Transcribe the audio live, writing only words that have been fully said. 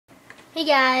Hey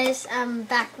guys, I'm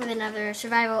back with another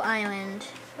survival island.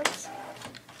 Oops.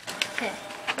 Okay.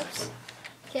 Oops.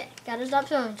 Okay, gotta stop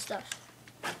throwing stuff.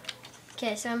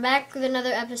 Okay, so I'm back with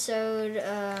another episode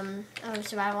of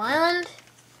Survival Island.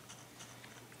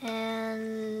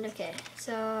 And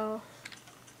so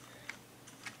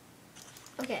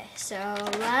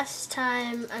last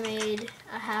time I made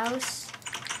a house,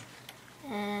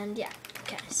 and yeah.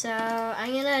 Okay, so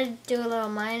I'm gonna do a little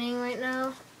mining right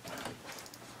now.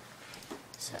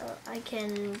 So I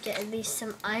can get at least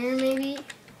some iron maybe.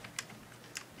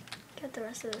 Get the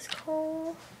rest of this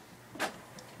coal.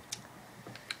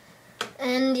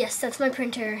 And yes, that's my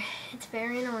printer. It's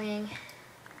very annoying.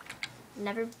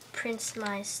 Never prints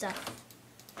my stuff.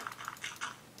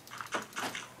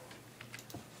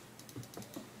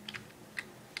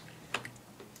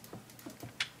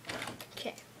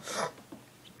 Okay.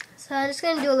 So I'm just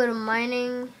gonna do a little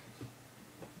mining.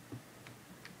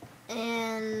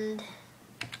 And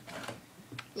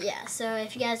yeah, so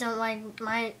if you guys don't like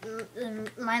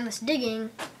mindless digging, you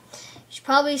should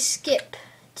probably skip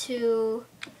to,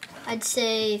 I'd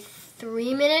say,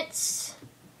 3 minutes,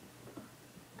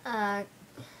 because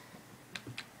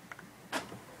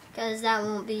that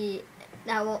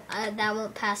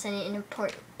won't pass any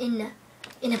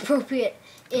inappropriate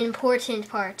important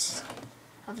parts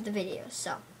of the video.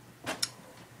 So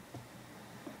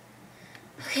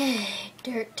okay,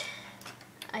 dirt.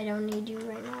 I don't need you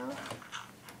right now.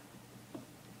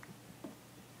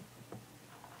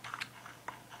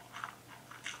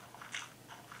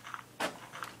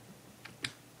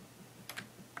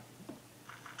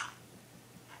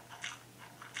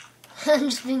 I'm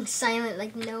just being silent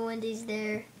like no one is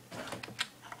there.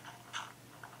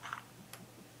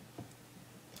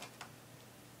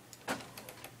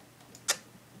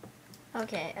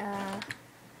 Okay,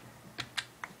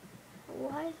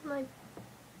 why is my...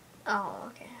 Oh,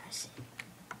 okay, I see.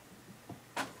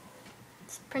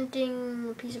 It's printing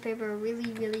a piece of paper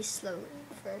really, really slowly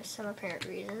for some apparent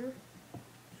reason.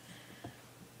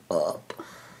 Oh.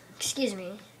 Excuse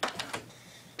me.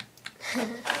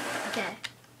 Okay.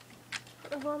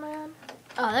 What am I on?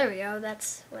 Oh, there we go.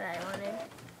 That's what I wanted.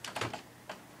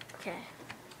 Okay.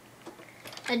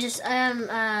 I'm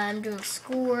doing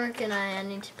schoolwork and I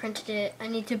need to print it. I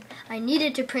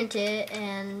needed to print it,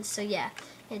 and so yeah,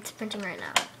 it's printing right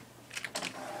now.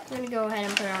 I'm gonna go ahead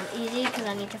and put it on easy because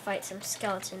I need to fight some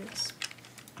skeletons.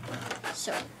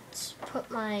 So let's put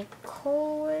my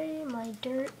coal away, my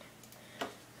dirt,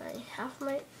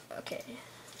 okay,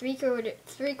 three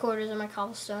quarters of my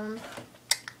cobblestone,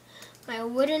 my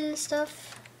wooden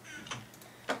stuff,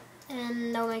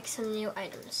 and I'll make some new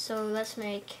items. So let's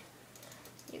make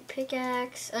a new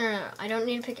pickaxe. Oh, no, I don't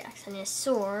need a pickaxe. I need a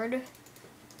sword, a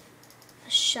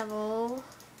shovel,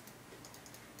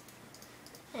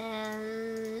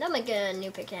 and I'll make a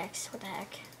new pickaxe. What the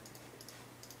heck?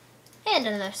 And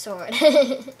another sword.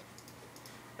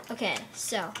 Okay,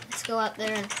 so let's go out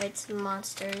there and fight some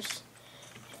monsters.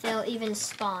 If they'll even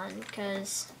spawn,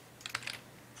 because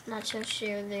I'm not so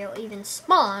sure they'll even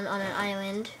spawn on an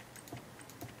island.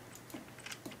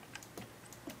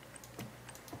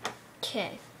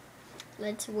 Okay,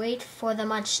 let's wait for the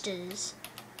monsters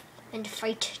and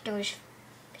fight those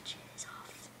bitches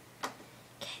off.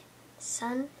 Okay,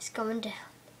 sun is going down.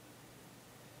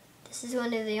 This is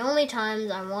one of the only times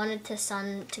I wanted the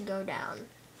sun to go down.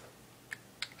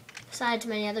 Besides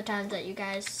many other times that you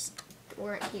guys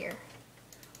weren't here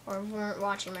or weren't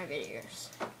watching my videos.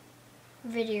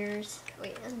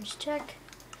 Wait, let me just check.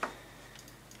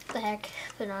 What the heck?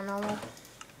 Put it on normal.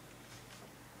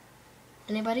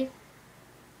 Anybody?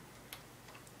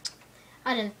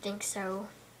 I didn't think so.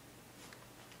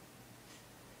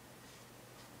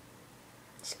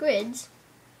 Squids.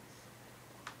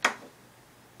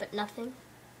 But nothing.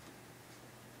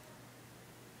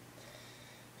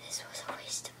 This was a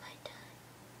waste of my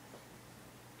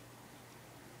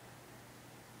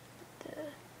time.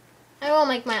 I will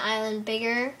make my island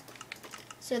bigger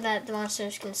so that the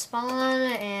monsters can spawn,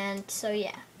 and so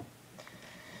yeah.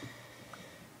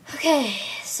 Okay,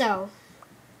 so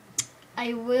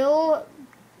I will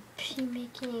be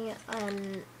making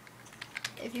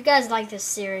if you guys like this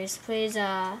series, please put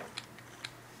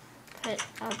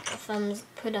a thumbs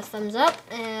up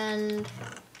and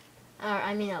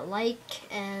a like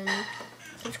and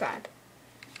subscribe.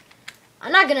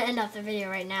 I'm not gonna end off the video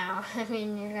right now. I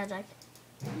mean, you guys are like,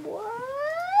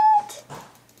 what?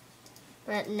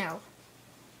 But no.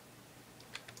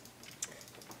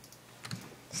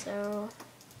 So,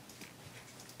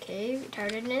 okay,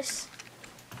 retardedness.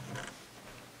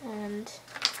 And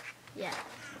yeah.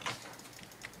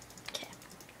 Okay.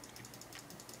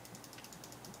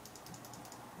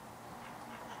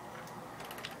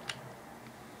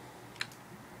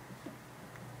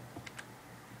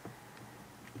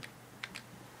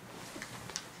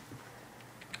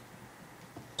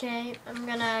 Okay, I'm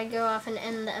gonna go off and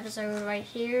end the episode right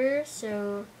here.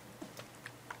 So,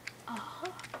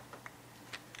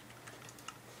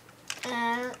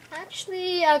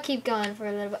 actually, I'll keep going for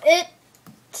a little bit.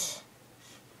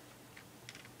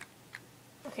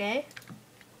 Okay.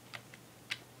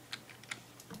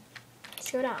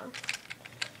 Let's go down.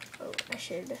 Oh, I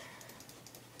should.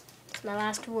 It's my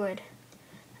last wood.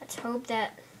 Let's hope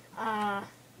that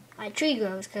my tree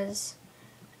grows, because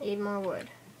I need more wood.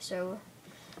 So,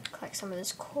 collect some of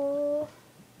this coal.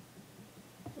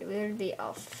 It will be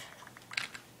off.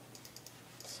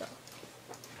 So,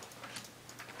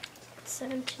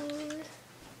 17.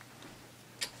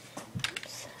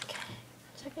 Oops, okay,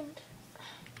 second.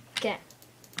 Okay.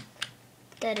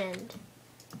 Dead end.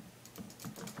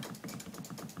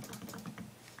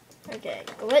 Okay,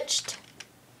 glitched.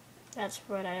 That's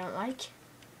what I don't like.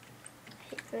 I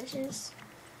hate glitches.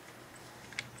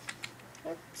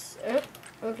 Oops. Oh,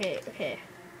 okay.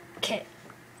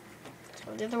 Let's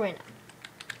go the other way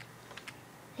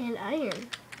now. And iron.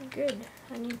 Good.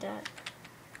 I need that.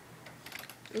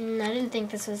 I didn't think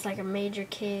this was like a major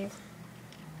cave.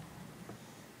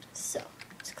 So,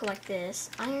 let's collect this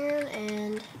iron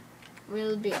and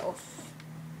we'll be off.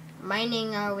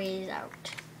 Mining our ways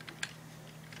out.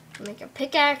 Make a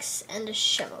pickaxe and a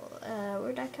shovel.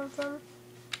 Where'd that come from?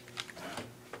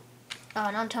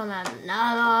 Oh, don't tell me I'm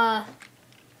lava.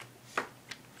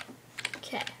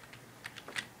 Okay.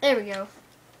 There we go.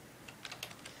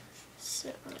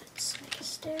 So, let's make a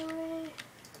stairway.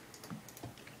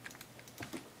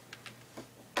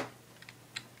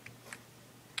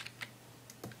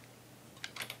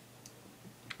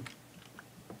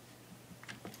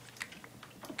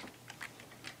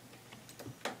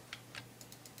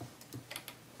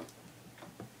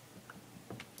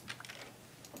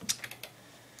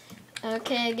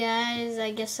 Okay guys,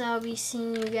 I guess I'll be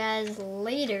seeing you guys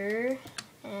later,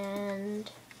 and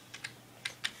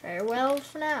farewell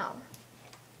for now.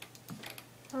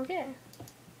 Okay.